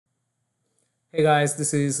Hey guys,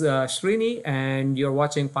 this is Srini and you're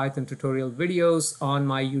watching Python tutorial videos on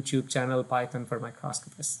my YouTube channel Python for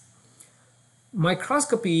Microscopists.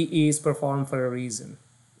 Microscopy is performed for a reason,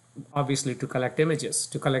 obviously to collect images,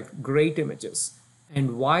 to collect great images.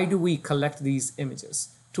 And why do we collect these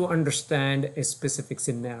images? To understand a specific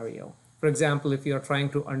scenario. For example, if you're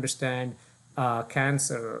trying to understand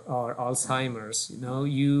cancer or Alzheimer's,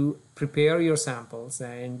 you prepare your samples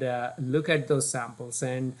and look at those samples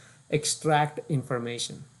and extract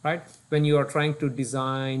information, right? When you are trying to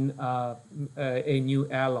design a new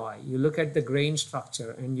alloy, you look at the grain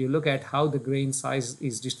structure and you look at how the grain size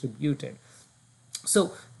is distributed.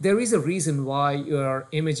 So there is a reason why you're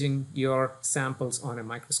imaging your samples on a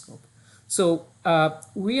microscope. So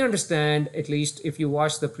we understand, at least if you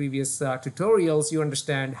watch the previous tutorials, you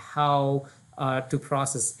understand how to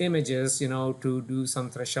process images, to do some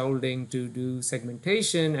thresholding, to do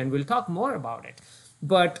segmentation, and we'll talk more about it.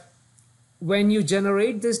 But when you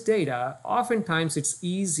generate this data, oftentimes it's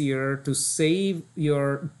easier to save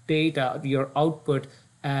your data, your output,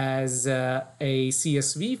 as a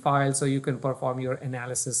CSV file so you can perform your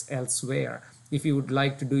analysis elsewhere. If you would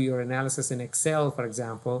like to do your analysis in Excel, for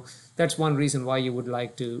example, that's one reason why you would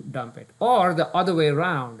like to dump it. Or the other way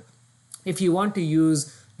around, if you want to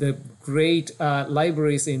use the great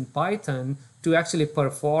libraries in Python to actually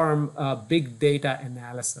perform big data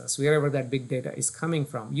analysis, wherever that big data is coming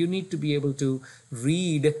from, you need to be able to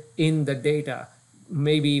read in the data,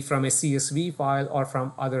 maybe from a CSV file or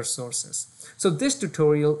from other sources. So this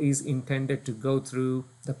tutorial is intended to go through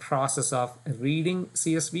the process of reading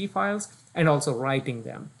CSV files and also writing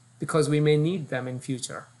them, because we may need them in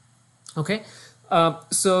future. Okay, I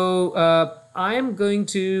am going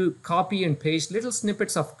to copy and paste little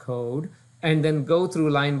snippets of code and then go through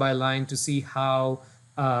line by line to see how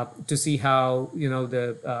the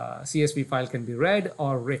CSV file can be read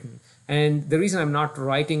or written. And the reason I'm not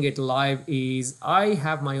writing it live is I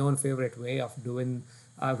have my own favorite way of doing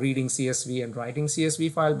reading CSV and writing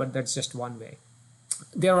CSV file, but that's just one way.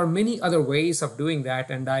 There are many other ways of doing that,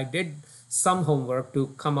 and I did some homework to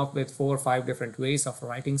come up with 4 or 5 different ways of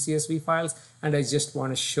writing CSV files, and I just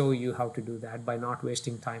want to show you how to do that by not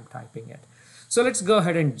wasting time typing it. So let's go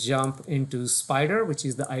ahead and jump into Spyder, which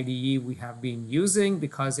is the IDE we have been using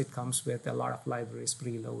because it comes with a lot of libraries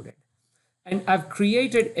preloaded. And I've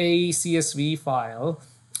created a CSV file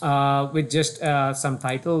with just some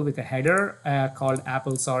title with a header called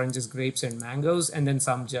apples, oranges, grapes, and mangoes, and then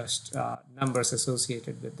some just numbers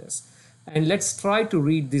associated with this. And let's try to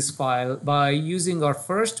read this file by using our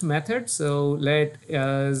first method. So let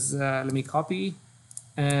me copy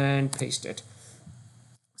and paste it.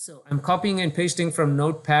 So I'm copying and pasting from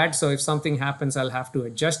Notepad. So if something happens, I'll have to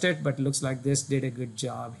adjust it, but it looks like this did a good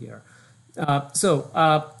job here.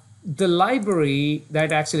 The library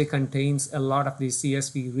that actually contains a lot of these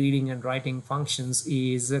CSV reading and writing functions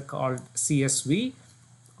is called CSV,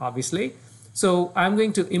 obviously. So I'm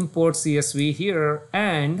going to import CSV here,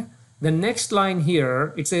 and the next line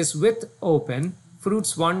here, it says with open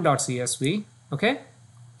fruits1.csv, okay?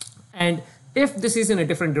 And if this is in a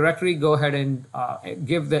different directory, go ahead and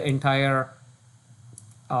give the entire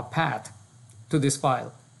path to this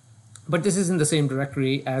file. But this is in the same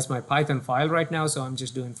directory as my Python file right now, so I'm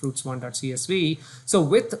just doing fruits1.csv. So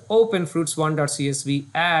with open fruits1.csv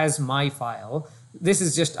as my file, this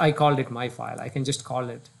is just, I called it my file. I can just call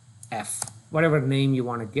it F, whatever name you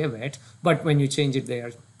want to give it. But when you change it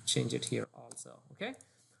there, change it here also, okay?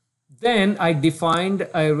 Then I defined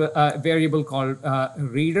a variable called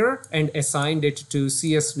reader and assigned it to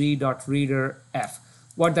csv.readerf.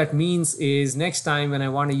 What that means is next time when I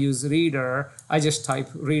want to use reader, I just type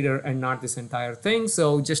reader and not this entire thing.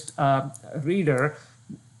 So just reader,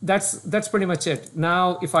 that's pretty much it.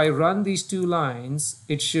 Now, if I run these 2 lines,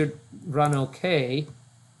 it should run okay.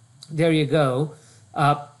 There you go.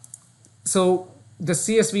 So the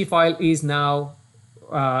CSV file is now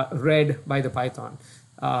read by the Python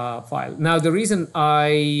file. Now, the reason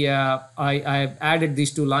I've added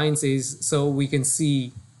these 2 lines is so we can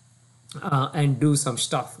see and do some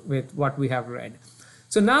stuff with what we have read.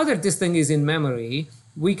 So now that this thing is in memory,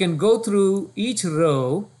 we can go through each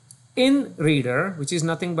row in reader, which is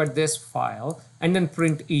nothing but this file, and then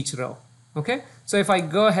print each row, okay? So if I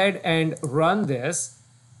go ahead and run this,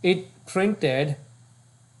 it printed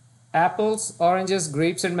apples, oranges,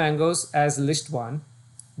 grapes, and mangoes as list 1.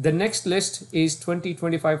 The next list is 20,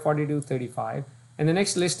 25, 42, 35. And the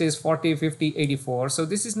next list is 40, 50, 84. So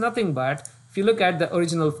this is nothing but, if you look at the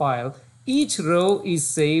original file, each row is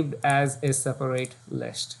saved as a separate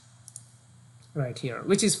list right here,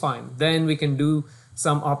 which is fine. Then we can do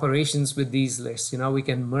some operations with these lists. We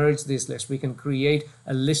can merge these lists. We can create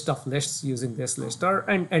a list of lists using this list,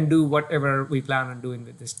 and do whatever we plan on doing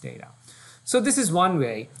with this data. So this is one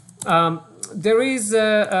way. There is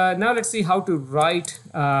now let's see how to write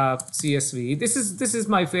CSV. This is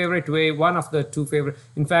my favorite way. One of the two favorite.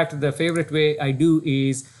 In fact, the favorite way I do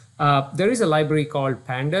is there is a library called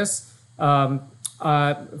Pandas.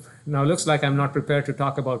 Now looks like I'm not prepared to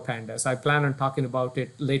talk about Pandas. I plan on talking about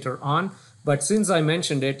it later on, but since I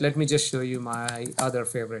mentioned it, let me just show you my other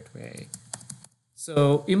favorite way.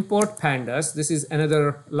 So import Pandas. This is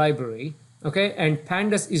another library, okay? And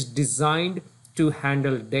Pandas is designed to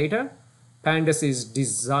handle data. Pandas is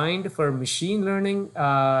designed for machine learning,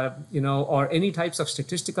 or any types of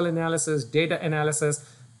statistical analysis, data analysis.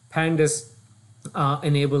 Pandas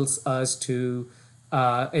enables us to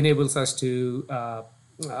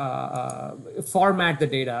format the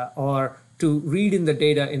data, or to read in the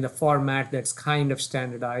data in the format that's kind of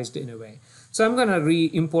standardized in a way. So I'm going to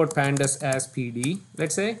re-import Pandas as PD.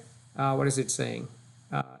 Let's say, what is it saying?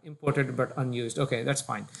 Imported but unused. Okay, that's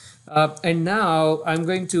fine. And now I'm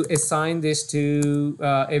going to assign this to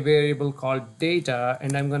a variable called data,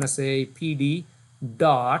 and I'm going to say PD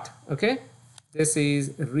dot, okay? This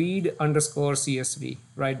is read underscore CSV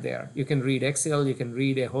right there. You can read Excel, you can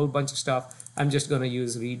read a whole bunch of stuff. I'm just going to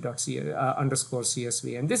use read underscore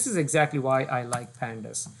CSV. And this is exactly why I like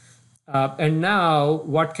Pandas. And now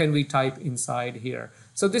what can we type inside here?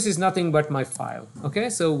 So this is nothing but my file. Okay,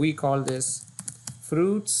 so we call this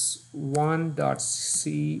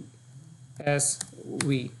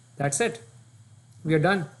fruits1.csv. That's it. We are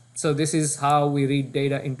done. So this is how we read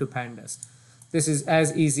data into Pandas. This is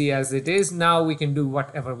as easy as it is. Now we can do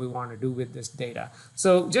whatever we want to do with this data.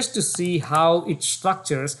 So just to see how it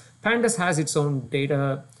structures, Pandas has its own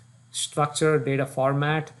data structure, data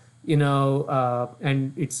format,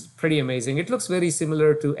 and it's pretty amazing. It looks very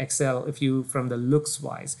similar to Excel from the looks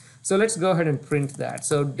wise. So let's go ahead and print that.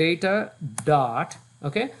 So data dot,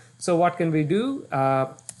 okay. So what can we do?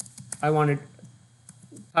 I want to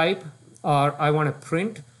type, or I want to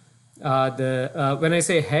print when I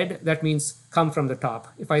say head, that means come from the top.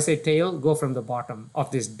 If I say tail, go from the bottom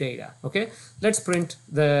of this data. Okay, let's print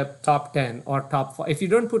the top 10 or top 5. If you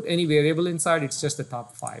don't put any variable inside, it's just the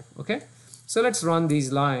top 5. Okay, so let's run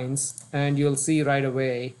these lines and you'll see right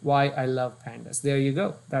away why I love Pandas. There you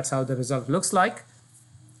go. That's how the result looks like.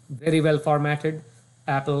 Very well formatted.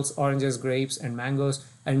 Apples, oranges, grapes, and mangoes.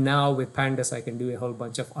 And now with Pandas, I can do a whole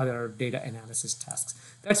bunch of other data analysis tasks.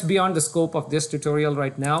 That's beyond the scope of this tutorial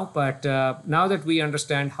right now, but now that we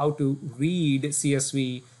understand how to read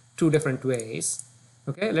CSV two different ways,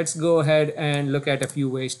 okay, let's go ahead and look at a few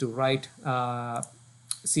ways to write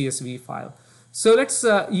CSV file. So let's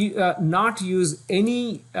not use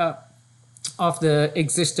any of the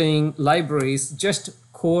existing libraries, just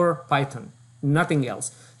core Python, nothing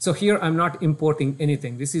else. So here I'm not importing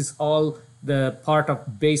anything. This is all the part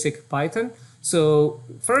of basic Python. So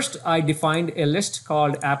first I defined a list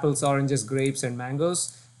called apples, oranges, grapes, and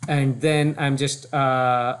mangoes. And then I'm just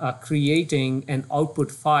creating an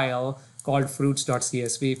output file called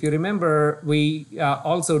fruits.csv. If you remember, we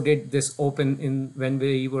also did this open when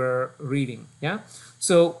we were reading. Yeah.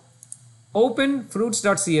 So open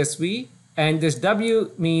fruits.csv, and this W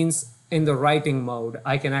means in the writing mode.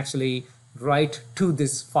 I can actually write to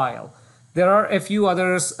this file. There are a few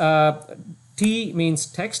others. T means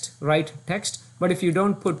text, write text. But if you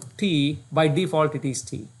don't put T, by default it is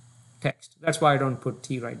T, text. That's why I don't put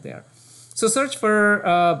T right there. So search for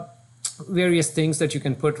various things that you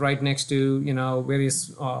can put right next to,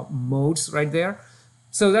 various modes right there.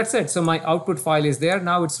 So that's it. So my output file is there.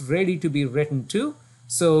 Now it's ready to be written to.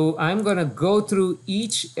 So I'm going to go through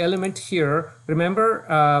each element here. Remember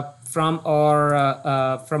from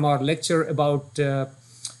our lecture about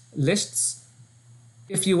lists,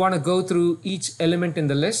 if you want to go through each element in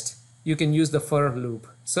the list, you can use the for loop.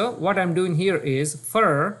 So what I'm doing here is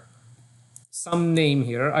for some name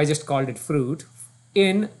here. I just called it fruit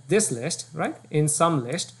in this list, right? In some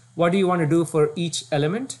list. What do you want to do for each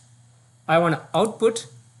element? I want to output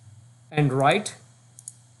and write.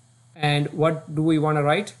 And what do we want to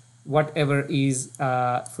write? Whatever is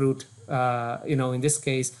fruit, in this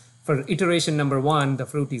case, for iteration number 1, the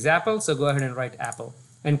fruit is apple. So go ahead and write apple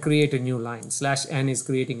and create a new line. /n is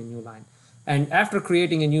creating a new line. And after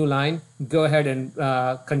creating a new line, go ahead and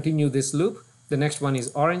continue this loop. The next one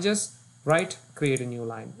is oranges, right? Create a new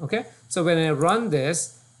line. Okay. So when I run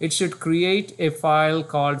this, it should create a file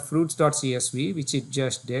called fruits.csv, which it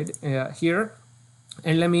just did here.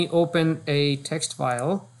 And let me open a text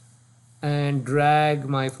file and drag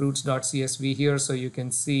my fruits.csv here so you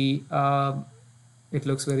can see it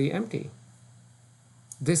looks very empty.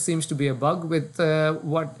 this seems to be a bug with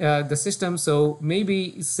the system. So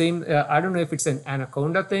maybe same, I don't know if it's an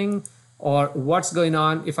Anaconda thing or what's going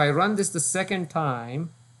on. If I run this the second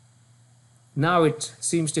time, now it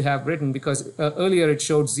seems to have written, because earlier it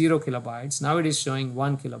showed 0 kilobytes. Now it is showing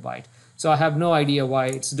 1 kilobyte. So I have no idea why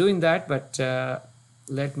it's doing that, but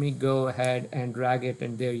let me go ahead and drag it,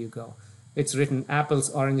 and there you go. It's written apples,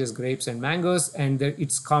 oranges, grapes, and mangoes, and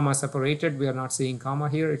it's comma separated. We are not seeing comma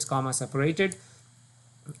here. It's comma separated.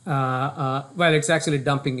 Well, it's actually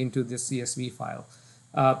dumping into this CSV file.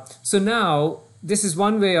 So now this is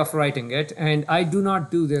one way of writing it, and I do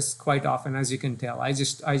not do this quite often, as you can tell. I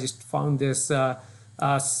just found this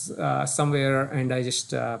somewhere, and I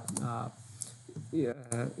just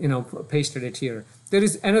pasted it here. There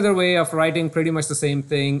is another way of writing pretty much the same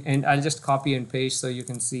thing, and I'll just copy and paste so you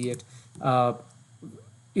can see it. So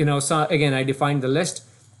again, I defined the list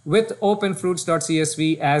with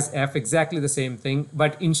openfruits.csv as f, exactly the same thing,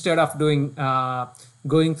 but instead of doing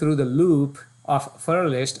going through the loop of for a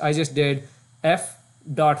list, I just did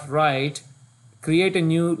f.write, create a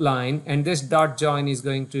new line, and this dot join is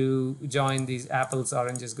going to join these apples,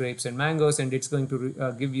 oranges, grapes, and mangoes, and it's going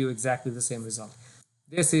to give you exactly the same result.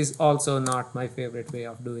 This is also not my favorite way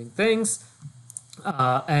of doing things.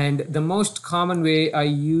 And the most common way I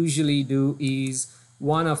usually do is,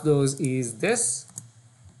 one of those is this.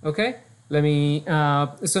 Okay, let me,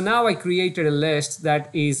 so now I created a list that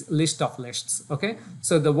is list of lists. Okay,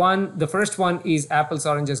 so the first one is apples,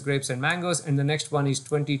 oranges, grapes, and mangoes, and the next one is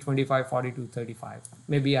 20, 25, 42, 35.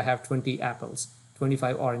 Maybe I have 20 apples,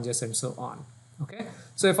 25 oranges, and so on. Okay,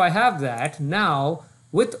 so if I have that, now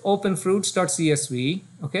with openfruits.csv,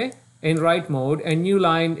 okay, in write mode, and new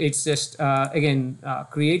line, it's just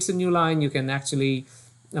creates a new line. You can actually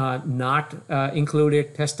not include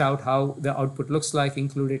it, test out how the output looks like,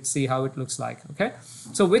 include it, see how it looks like. Okay,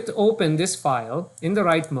 so with open this file in the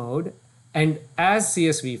write mode and as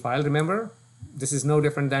CSV file, remember this is no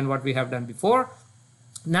different than what we have done before.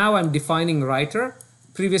 Now I'm defining writer.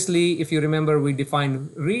 Previously, if you remember, we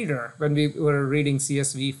defined reader when we were reading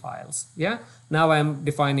CSV files. Yeah, now I'm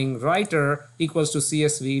defining writer equals to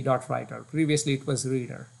csv.writer. Previously it was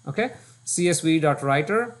reader. Okay,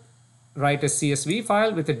 csv.writer, write a CSV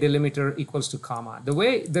file with a delimiter equals to comma.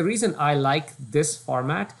 The reason I like this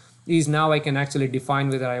format is now I can actually define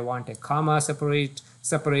whether I want a comma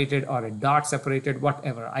separated or a dot separated,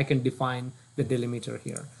 whatever. I can define the delimiter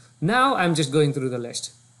here. Now I'm just going through the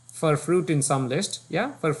list. For fruit in some list,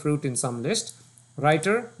 yeah, for fruit in some list,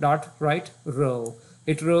 writer dot write row.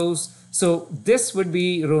 It rows. So this would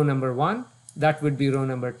be row number 1, that would be row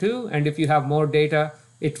number 2, and if you have more data,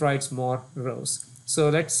 it writes more rows. So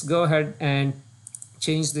let's go ahead and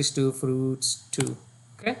change this to fruits 2.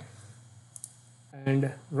 Okay,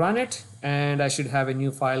 and run it, and I should have a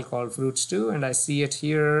new file called fruits 2, and I see it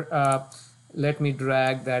here. Let me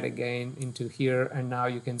drag that again into here, and now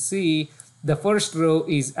you can see the first row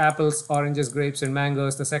is apples, oranges, grapes, and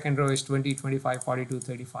mangoes. The second row is 20, 25, 42,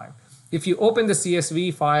 35. If you open the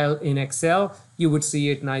CSV file in Excel, you would see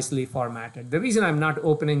it nicely formatted. The reason I'm not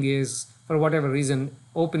opening is, for whatever reason,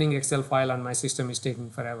 opening Excel file on my system is taking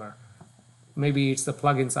forever. Maybe it's the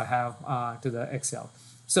plugins I have to the Excel.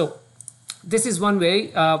 So this is one way,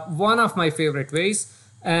 one of my favorite ways.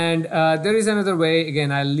 And there is another way.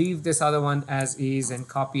 Again, I'll leave this other one as is and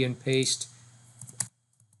copy and paste.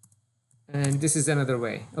 And this is another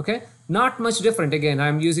way. Okay, not much different. Again,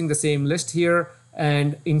 I'm using the same list here,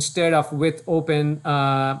 and instead of with open,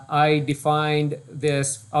 I defined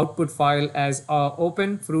this output file as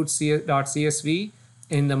open fruits.csv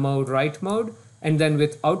in the mode write mode, and then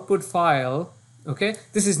with output file. Okay,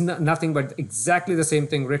 this is nothing but exactly the same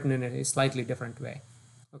thing written in a slightly different way.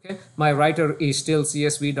 Okay, my writer is still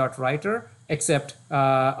csv.writer, except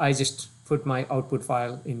I just put my output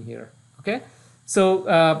file in here. Okay. So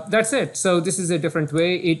that's it. So this is a different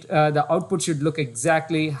way. The output should look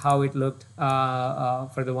exactly how it looked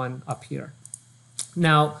for the one up here.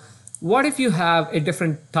 Now, what if you have a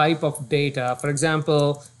different type of data? For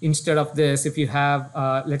example, instead of this, if you have,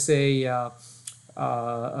 let's say,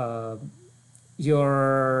 I'm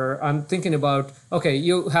thinking about, okay,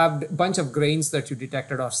 you have a bunch of grains that you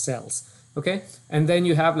detected or cells. Okay, and then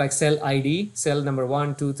you have like cell ID, cell number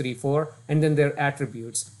 1, 2, 3, 4, and then their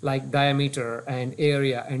attributes like diameter and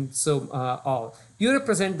area and so all. You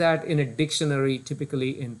represent that in a dictionary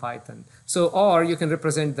typically in Python. So, or you can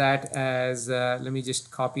represent that as, let me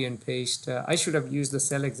just copy and paste. I should have used the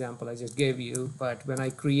cell example I just gave you, but when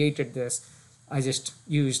I created this, I just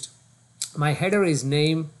used, my header is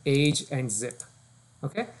name, age, and zip.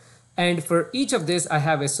 Okay, and for each of this, I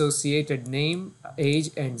have associated name, age,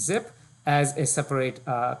 and zip. as a separate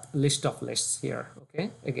list of lists here,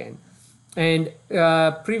 okay, again. And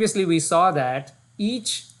previously we saw that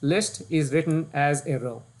each list is written as a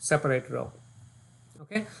row, separate row.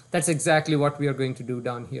 Okay, that's exactly what we are going to do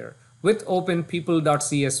down here. With open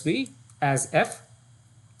people.csv as F,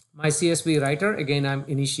 my CSV writer, again, I'm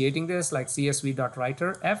initiating this like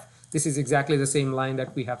csv.writer F. This is exactly the same line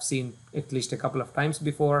that we have seen at least a couple of times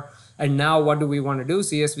before. And now what do we want to do?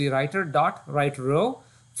 CSV writer dot write row.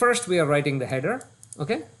 First, we are writing the header,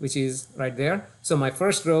 okay, which is right there. So my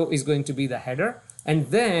first row is going to be the header. And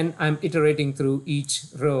then I'm iterating through each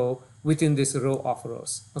row within this row of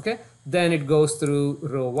rows, okay? Then it goes through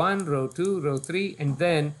row 1, row 2, row 3, and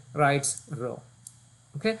then writes row,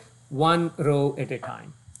 okay? One row at a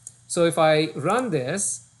time. So if I run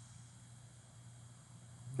this,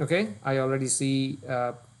 okay, I already see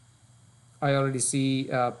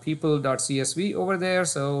people.csv over there.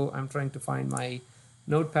 So I'm trying to find my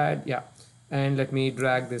notepad, yeah, and let me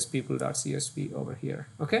drag this people.csv over here,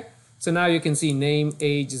 okay? So now you can see name,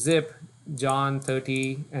 age, zip, John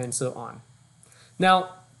 30, and so on. Now,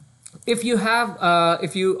 if you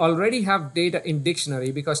already have data in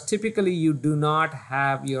dictionary, because typically you do not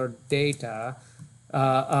have your data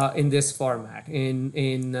in this format, in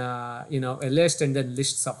a list and then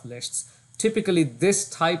lists of lists. Typically, this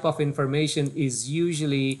type of information is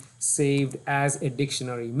usually saved as a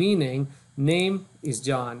dictionary, meaning name is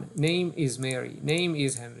John, name is Mary, name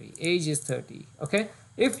is Henry, age is 30, okay?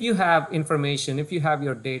 If you have information, if you have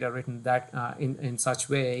your data written that in such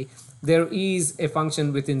way, there is a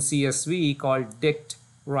function within CSV called dict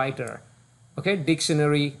writer, okay,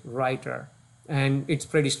 dictionary writer, and it's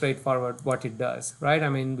pretty straightforward what it does, right? I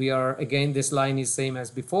mean, again, this line is same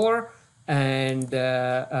as before, and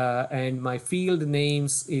my field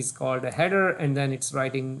names is called a header, and then it's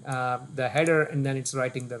writing the header, and then it's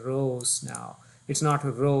writing the rows now. It's not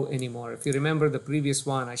a row anymore. If you remember the previous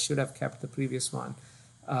one, I should have kept the previous one.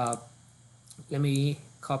 Let me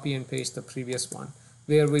copy and paste the previous one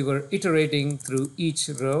where we were iterating through each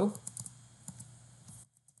row.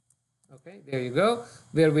 Okay, there you go,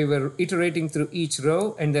 where we were iterating through each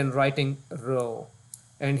row and then writing row.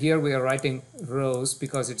 And here we are writing rows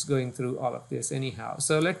because it's going through all of this anyhow.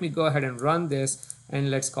 So let me go ahead and run this,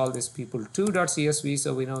 and let's call this people2.csv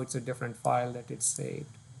so we know it's a different file that it's saved.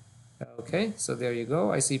 Okay, so there you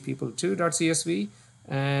go. I see people2.csv,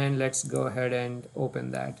 and let's go ahead and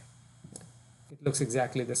open that. It looks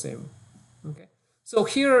exactly the same. Okay, so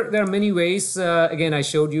here there are many ways. Again, I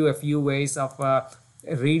showed you a few ways of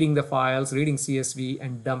reading the files, reading CSV,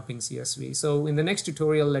 and dumping CSV. So in the next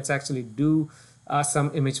tutorial, let's actually do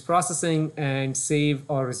some image processing and save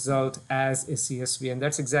our result as a CSV. And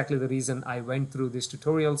that's exactly the reason I went through this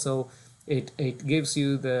tutorial. So it gives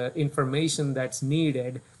you the information that's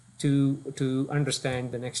needed to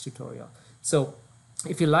understand the next tutorial. So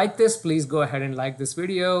if you like this, please go ahead and like this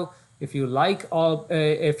video. If you like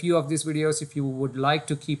a few of these videos, if you would like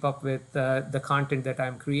to keep up with the content that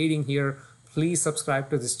I'm creating here, please subscribe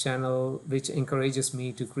to this channel, which encourages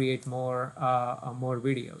me to create more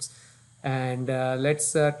videos. And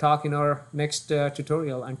let's talk in our next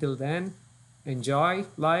tutorial. Until then, enjoy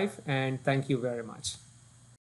life, and thank you very much.